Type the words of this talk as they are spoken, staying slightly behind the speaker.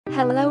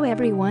Hello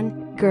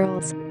everyone,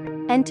 girls.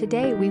 And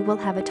today we will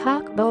have a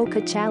Toca Boca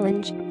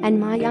challenge,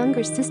 and my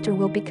younger sister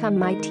will become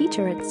my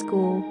teacher at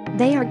school.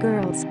 They are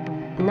girls.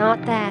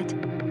 Not that.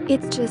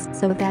 It's just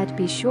so that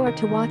be sure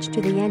to watch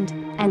to the end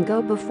and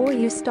go before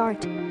you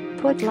start.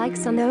 Put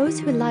likes on those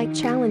who like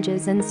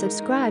challenges and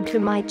subscribe to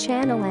my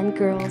channel and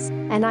girls,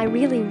 and I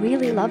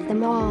really love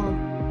them all.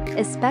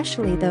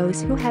 Especially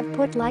those who have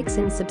put likes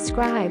and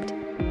subscribed.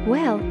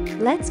 Well,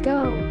 let's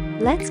go.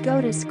 Let's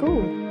go to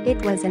school.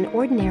 It was an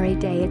ordinary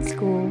day at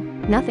school,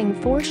 nothing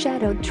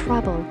foreshadowed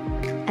trouble.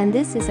 And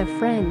this is a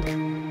friend.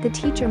 The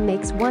teacher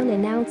makes one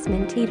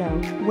announcement: Tito,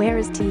 where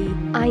is T?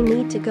 I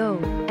need to go,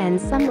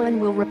 and someone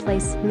will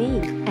replace me.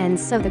 And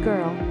so the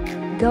girl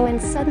go, and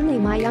suddenly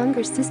my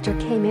younger sister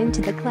came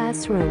into the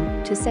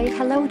classroom to say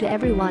hello to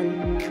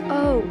everyone.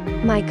 Oh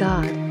my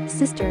god,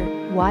 sister,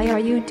 why are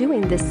you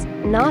doing this?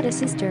 Not a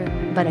sister,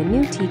 but a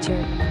new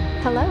teacher.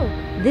 Hello,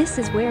 this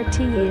is where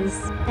T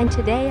is, and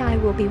today I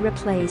will be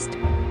replaced.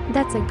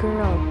 That's a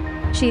girl.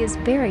 She is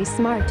very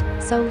smart,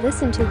 so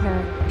listen to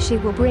her. She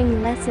will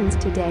bring lessons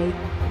today.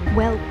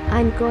 Well,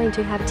 I'm going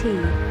to have tea.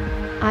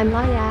 I'm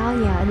Laya,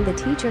 and the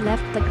teacher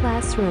left the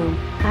classroom.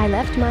 I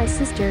left my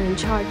sister in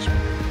charge.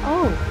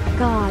 Oh,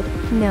 God,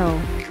 no,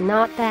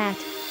 not that.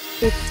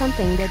 It's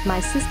something that my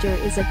sister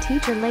is a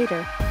teacher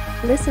later.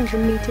 Listen to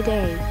me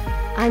today.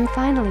 I'm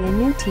finally a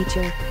new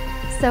teacher.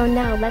 So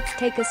now let's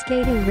take a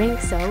skating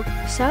rink.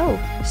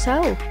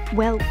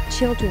 Well,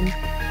 children,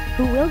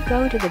 who will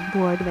go to the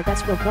board with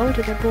us will go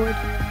to the board.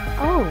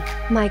 Oh,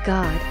 my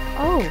God,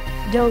 oh,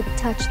 don't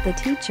touch the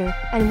teacher,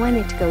 and when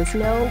it goes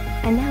no,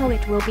 and now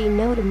it will be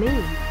no to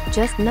me,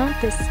 just not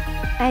this.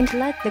 And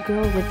let the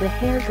girl with the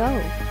hair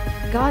go.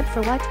 God,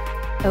 for what?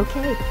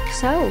 Okay,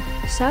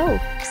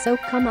 so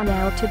come on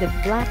out to the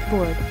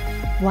blackboard.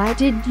 Why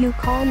did you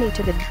call me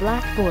to the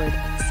blackboard,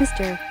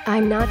 sister?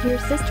 I'm not your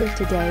sister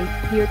today,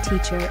 your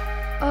teacher.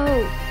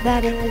 Oh,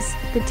 that is,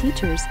 the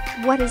teachers.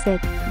 What is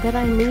it that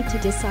I need to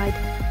decide?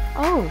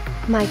 Oh,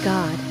 my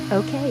God,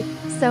 okay,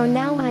 so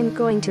now I'm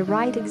going to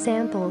write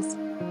examples.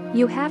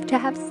 You have to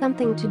have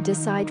something to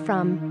decide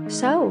from,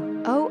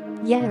 oh,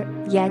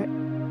 yeah.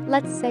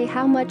 Let's say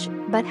how much,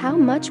 but how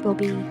much will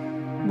be?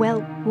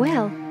 Well,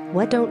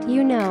 what don't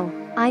you know?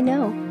 I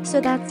know,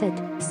 so that's it.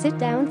 Sit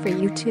down for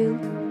you two.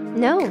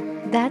 No,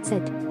 that's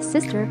it,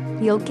 sister,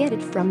 you'll get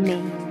it from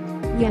me.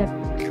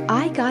 Yep,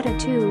 I got a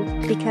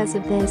 2 because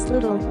of this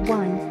little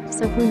one,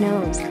 so who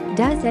knows?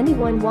 Does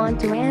anyone want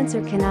to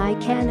answer? Can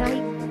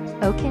I?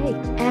 Okay,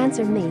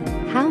 answer me.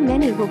 How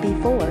many will be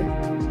 4?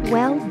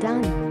 Well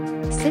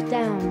done. Sit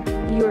down,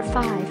 you're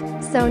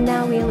 5, so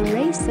now we'll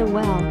erase. So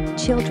well,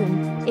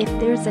 children, if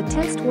there's a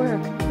test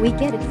work, we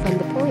get it from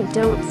the point,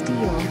 don't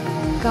steal.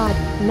 God,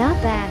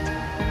 not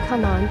that.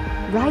 Come on,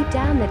 write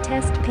down the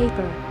test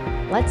paper.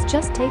 Let's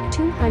just take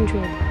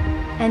 200.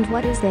 And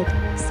what is it?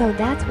 So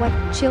that's what,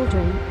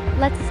 children,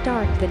 let's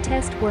start the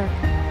test work.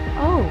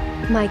 Oh,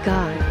 my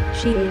God,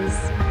 she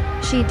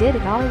did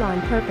it all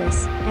on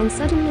purpose, and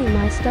suddenly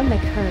my stomach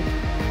hurt.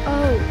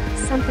 Oh,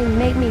 something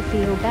made me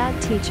feel bad,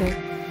 teacher.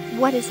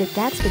 What is it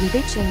that's been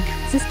bitching?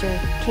 Sister,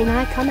 can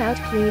I come out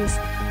please?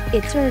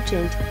 It's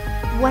urgent.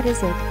 What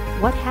is it?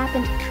 What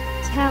happened?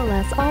 Tell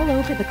us all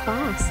over the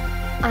class.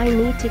 I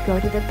need to go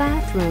to the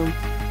bathroom.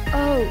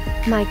 Oh,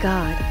 my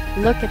God,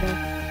 look at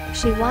her.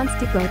 She wants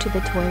to go to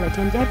the toilet,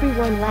 and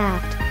everyone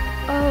laughed.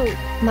 Oh,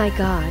 my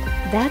God,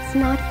 that's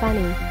not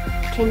funny.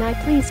 Can I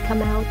please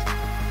come out?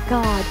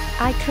 God,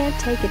 I can't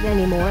take it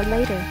anymore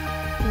later.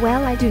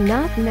 Well, I do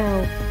not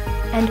know.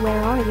 And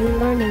where are you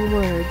learning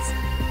words?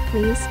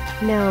 Please,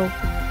 no.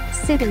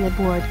 Sit in the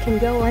board can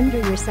go under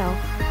yourself.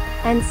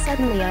 And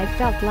suddenly I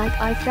felt like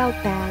I felt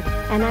bad,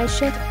 and I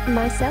shit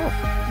myself.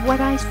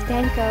 What I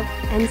stank of,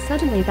 and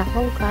suddenly the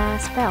whole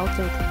class felt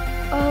it.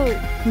 Oh,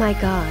 my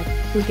God,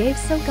 who gave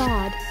so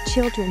God,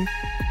 children?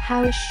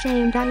 How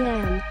ashamed I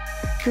am.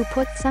 Who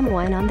put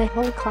someone on the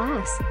whole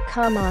class?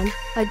 Come on,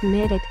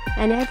 admit it,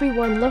 and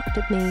everyone looked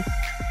at me.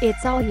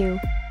 It's all you.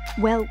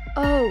 Well,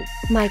 oh,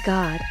 my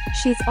God,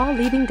 she's all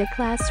leaving the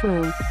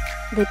classroom.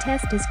 The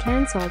test is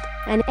cancelled,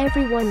 and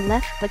everyone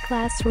left the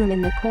classroom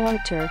in the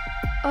quarter.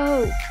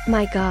 Oh,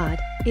 my God,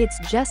 it's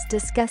just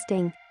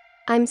disgusting.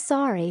 I'm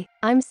sorry,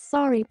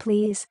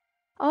 please.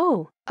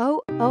 Oh,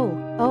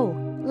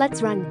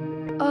 let's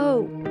run.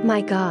 Oh,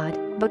 my God,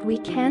 but we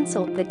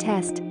cancelled the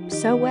test.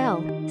 So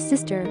well,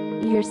 sister,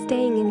 you're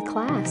staying in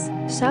class.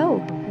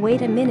 So,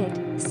 wait a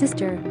minute,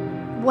 sister.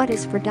 What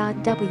is for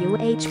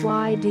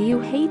 .why do you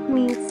hate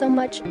me so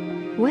much?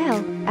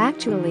 Well,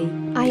 actually,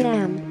 I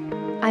am.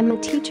 I'm a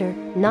teacher,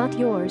 not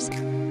yours.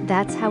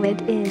 That's how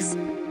it is.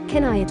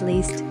 Can I at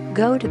least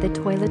go to the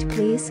toilet,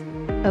 please?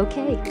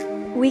 Okay.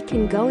 We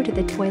can go to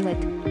the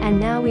toilet, and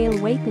now we'll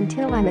wait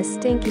until I'm a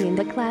stinky in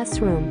the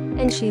classroom,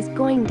 and she's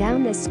going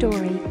down the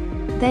story.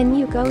 Then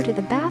you go to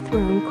the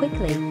bathroom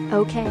quickly,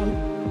 okay?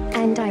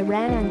 And I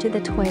ran to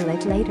the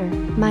toilet later.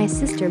 My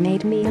sister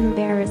made me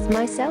embarrass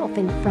myself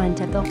in front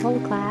of the whole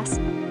class.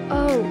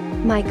 Oh,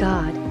 my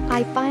God,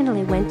 I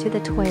finally went to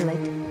the toilet.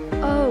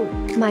 Oh,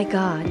 my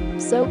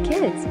god. So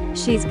kids,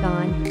 she's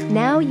gone.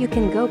 Now you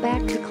can go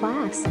back to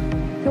class.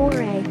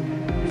 Hooray.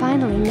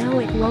 Finally, now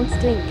it won't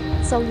stink.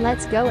 So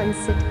let's go and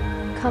sit.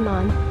 Come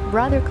on,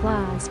 brother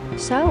Claus.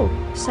 So,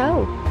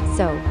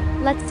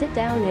 let's sit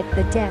down at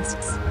the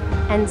desks.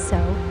 And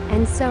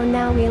so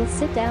now we'll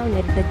sit down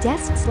at the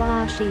desk /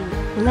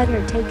 let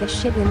her take a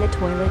shit in the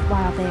toilet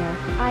while there.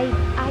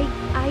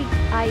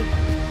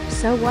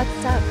 So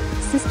what's up,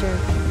 sister?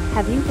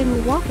 Have you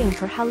been walking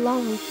for how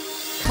long?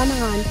 Come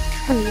on,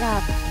 hurry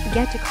up,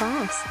 get to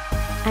class.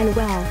 And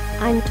well,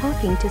 I'm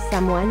talking to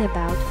someone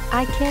about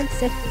I can't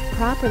sit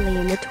properly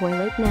in the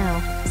toilet now,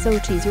 so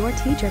she's your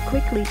teacher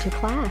quickly to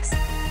class.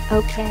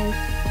 Okay.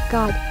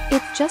 God,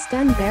 it's just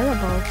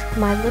unbearable,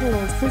 my little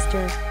old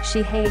sister,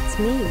 she hates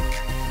me.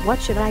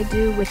 What should I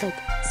do with it?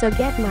 So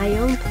get my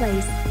own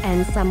place,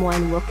 and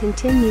someone will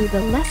continue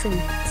the lesson,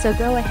 so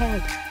go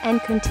ahead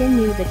and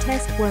continue the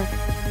test work.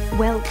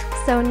 Well,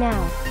 so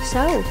now,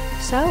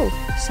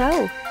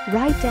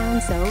 write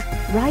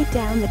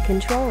down the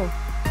control.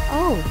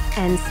 Oh,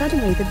 and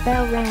suddenly the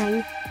bell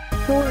rang.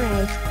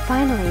 Hooray,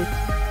 finally.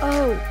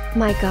 Oh,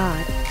 my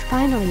god,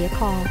 finally a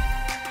call.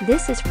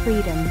 This is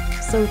freedom,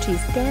 so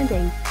she's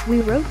standing.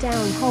 We wrote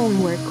down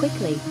homework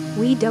quickly.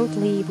 We don't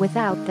leave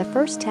without the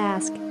first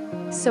task.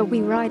 So we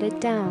write it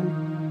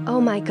down.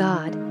 Oh my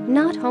god,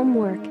 not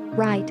homework,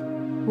 right?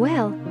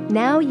 Well,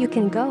 now you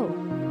can go.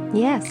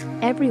 Yes,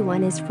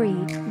 everyone is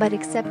free, but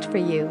except for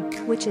you,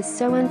 which is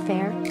so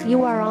unfair.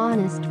 You are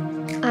honest.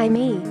 I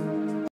me.